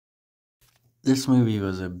This movie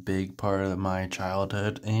was a big part of my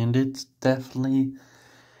childhood, and it's definitely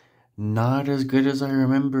not as good as I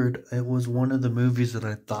remembered. It was one of the movies that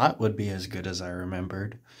I thought would be as good as I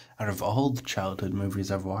remembered out of all the childhood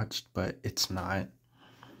movies I've watched, but it's not.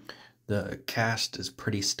 The cast is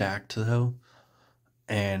pretty stacked, though,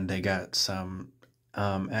 and they got some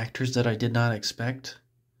actors that I did not expect.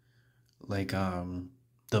 Like,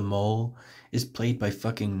 the mole is played by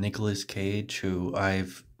fucking Nicolas Cage, who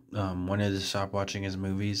I've wanted to stop watching his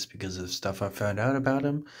movies because of stuff I found out about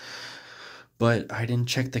him. But I didn't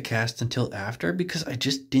check the cast until after because I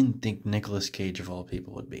just didn't think Nicolas Cage, of all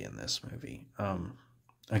people, would be in this movie.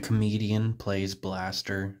 A comedian plays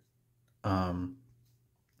Blaster. Um,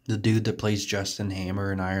 the dude that plays Justin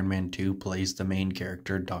Hammer in Iron Man 2 plays the main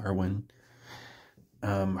character, Darwin.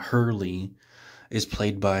 Hurley is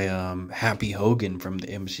played by Happy Hogan from the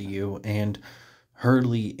MCU, and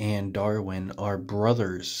Hurley and Darwin are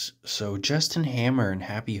brothers. So Justin Hammer and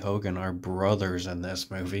Happy Hogan are brothers in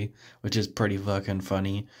this movie, which is pretty fucking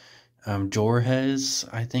funny. Jorges,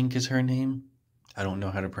 I think is her name. I don't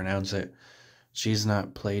know how to pronounce it. She's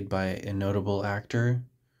not played by a notable actor,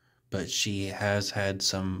 but she has had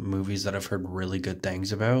some movies that I've heard really good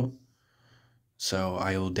things about. So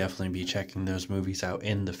I will definitely be checking those movies out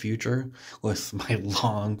in the future with my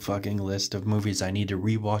long fucking list of movies I need to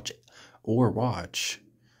rewatch or watch.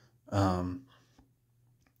 Um,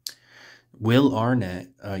 Will Arnett,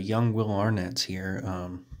 young Will Arnett's here.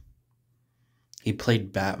 He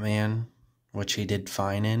played Batman, which he did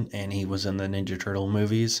fine in, and he was in the Ninja Turtle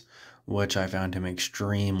movies, which I found him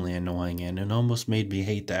extremely annoying in, and almost made me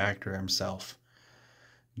hate the actor himself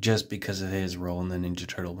just because of his role in the Ninja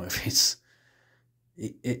Turtle movies.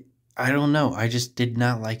 I don't know. I just did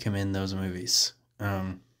not like him in those movies.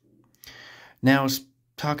 Now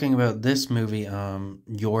talking about this movie,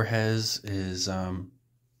 Yorhes is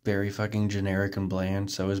very fucking generic and bland.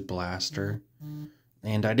 So is Blaster,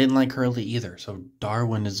 and I didn't like Hurley either. So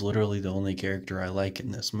Darwin is literally the only character I like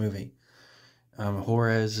in this movie.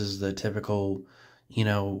 Juarez is the typical,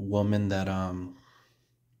 woman that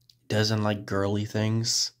doesn't like girly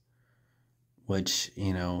things, which,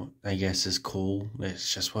 I guess is cool.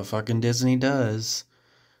 It's just what fucking Disney does.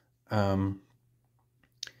 Um,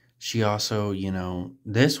 she also,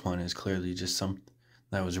 this one is clearly just something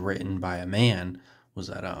that was written by a man, was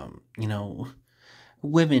that,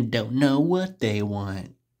 women don't know what they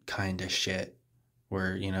want kind of shit.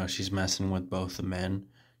 Where, she's messing with both the men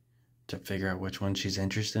to figure out which one she's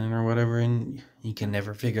interested in or whatever, and you can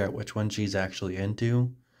never figure out which one she's actually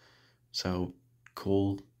into. So,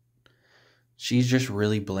 cool. She's just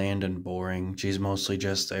really bland and boring. She's mostly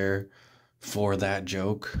just there for that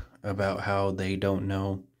joke about how they don't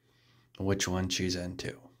know which one she's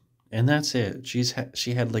into. And that's it.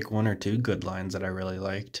 She had like one or two good lines that I really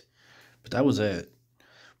liked, but that was it.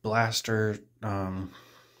 Blaster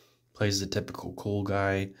plays the typical cool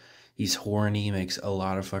guy. He's horny, makes a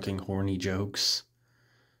lot of fucking horny jokes.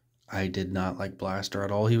 I did not like Blaster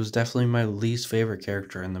at all. He was definitely my least favorite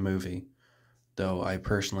character in the movie, though I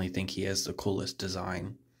personally think he has the coolest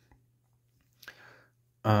design.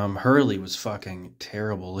 Hurley was fucking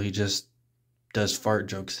terrible. He just does fart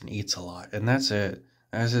jokes and eats a lot, and that's it.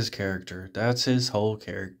 That's his character. That's his whole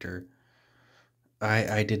character.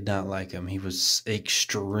 I did not like him. He was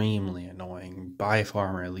extremely annoying. By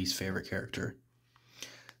far my least favorite character.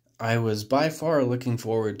 I was by far looking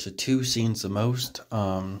forward to two scenes the most.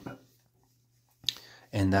 And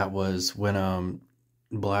that was when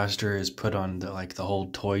Blaster is put on the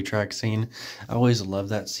whole toy track scene. I always loved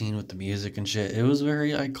that scene with the music and shit. It was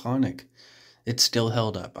very iconic. It still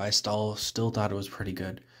held up. I still thought it was pretty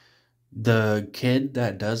good. The kid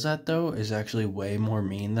that does that though is actually way more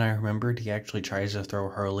mean than I remembered. He actually tries to throw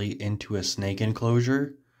Hurley into a snake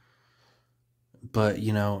enclosure. But,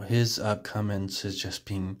 his upcomings is just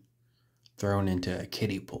being thrown into a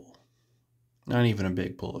kiddie pool. Not even a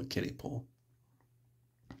big pool, a kiddie pool.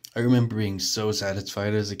 I remember being so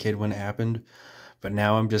satisfied as a kid when it happened, but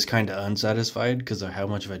now I'm just kind of unsatisfied because of how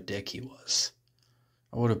much of a dick he was.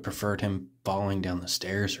 I would have preferred him falling down the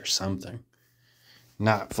stairs or something.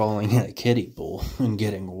 Not falling in a kiddie pool and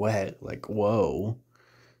getting wet. Like, whoa.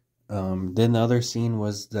 Then the other scene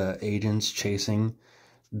was the agents chasing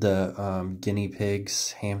the guinea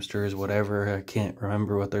pigs, hamsters, whatever. I can't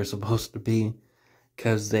remember what they're supposed to be.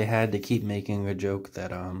 Because they had to keep making a joke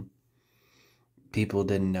that people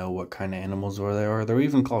didn't know what kind of animals they are. They're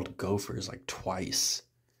even called gophers like twice.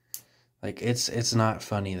 Like it's not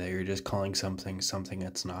funny that you're just calling something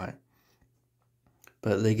it's not.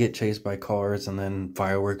 But they get chased by cars and then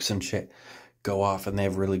fireworks and shit go off and they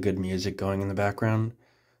have really good music going in the background.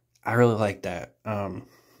 I really like that.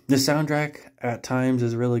 The soundtrack at times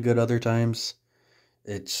is really good, other times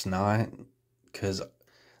it's not. Because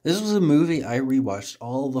this was a movie I rewatched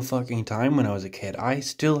all the fucking time when I was a kid. I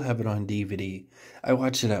still have it on DVD. I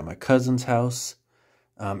watched it at my cousin's house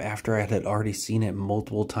after I had already seen it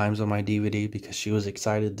multiple times on my DVD because she was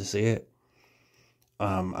excited to see it.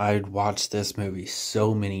 I'd watched this movie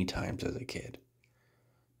so many times as a kid.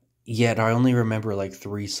 Yet I only remember like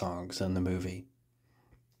 3 songs in the movie.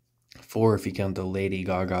 4 if you count the Lady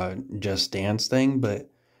Gaga Just Dance thing, but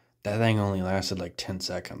that thing only lasted like 10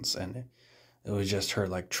 seconds, and it was just her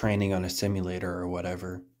like training on a simulator or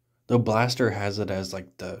whatever. Though Blaster has it as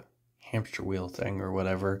like the hamster wheel thing or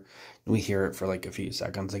whatever. We hear it for like a few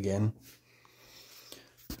seconds again.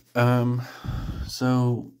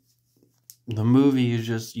 So the movie is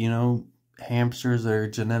just, hamsters that are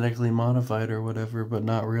genetically modified or whatever, but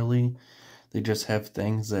not really. They just have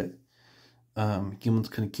things that humans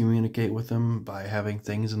can communicate with them by having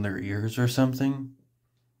things in their ears or something.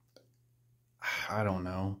 I don't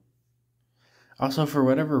know. Also, for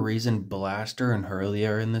whatever reason, Blaster and Hurley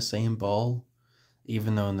are in the same ball,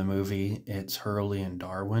 even though in the movie it's Hurley and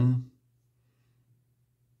Darwin.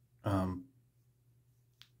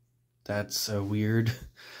 That's a weird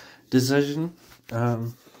decision.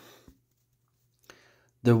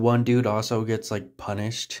 The one dude also gets like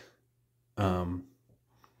punished,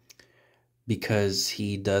 because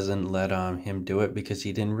he doesn't let him do it because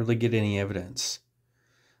he didn't really get any evidence.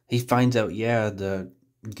 He finds out, the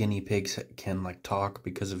guinea pigs can like talk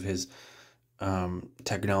because of his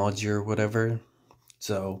technology or whatever.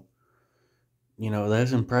 So,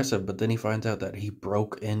 that's impressive. But then he finds out that he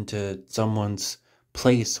broke into someone's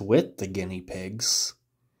place with the guinea pigs.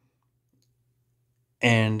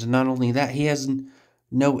 And not only that, he has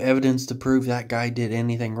no evidence to prove that guy did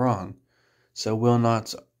anything wrong. So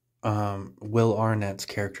Will Arnett's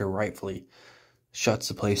character rightfully shuts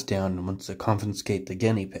the place down and wants to confiscate the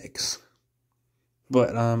guinea pigs.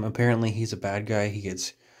 But apparently he's a bad guy. He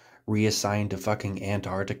gets reassigned to fucking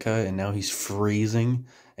Antarctica and now he's freezing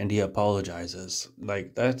and he apologizes.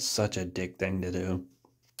 Like, that's such a dick thing to do.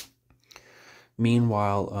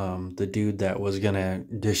 Meanwhile, the dude that was gonna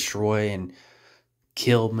destroy and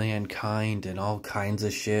kill mankind and all kinds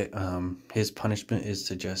of shit, his punishment is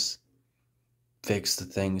to just fix the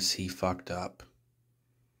things he fucked up.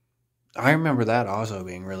 I remember that also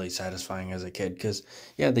being really satisfying as a kid, because,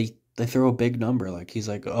 they throw a big number, like, he's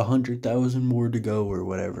like, 100,000 more to go, or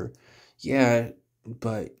whatever. Yeah,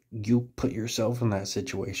 but you put yourself in that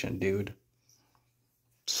situation, dude.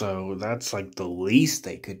 So, that's, like, the least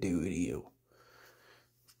they could do to you.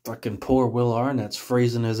 Fucking poor Will Arnett's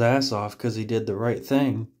freezing his ass off because he did the right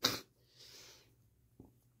thing.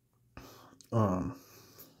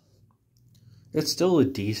 It's still a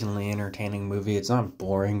decently entertaining movie. It's not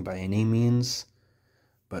boring by any means.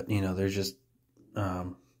 But, there's just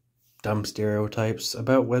dumb stereotypes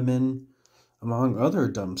about women, among other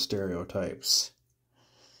dumb stereotypes.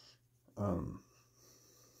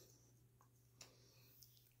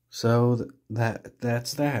 So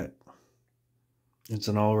that's that. It's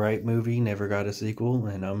an alright movie, never got a sequel,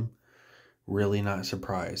 and I'm really not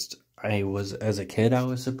surprised. As a kid, I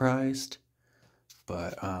was surprised,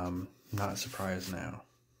 but not surprised now.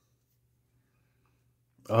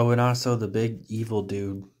 Oh, and also the big evil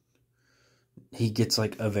dude, he gets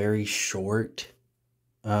like a very short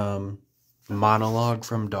monologue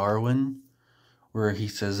from Darwin, where he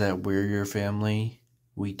says that we're your family,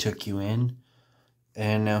 we took you in,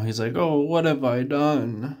 and now he's like, oh, what have I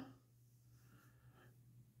done?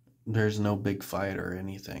 There's no big fight or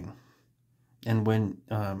anything. And when,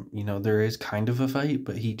 there is kind of a fight,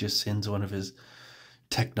 but he just sends one of his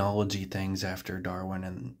technology things after Darwin,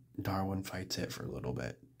 and Darwin fights it for a little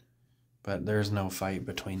bit. But there's no fight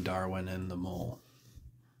between Darwin and the mole.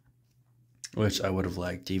 Which I would have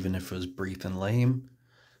liked, even if it was brief and lame.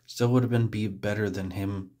 Still would have been better than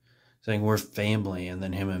him saying, we're family, and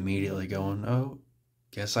then him immediately going, oh,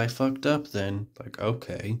 guess I fucked up then. Like,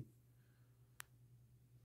 okay.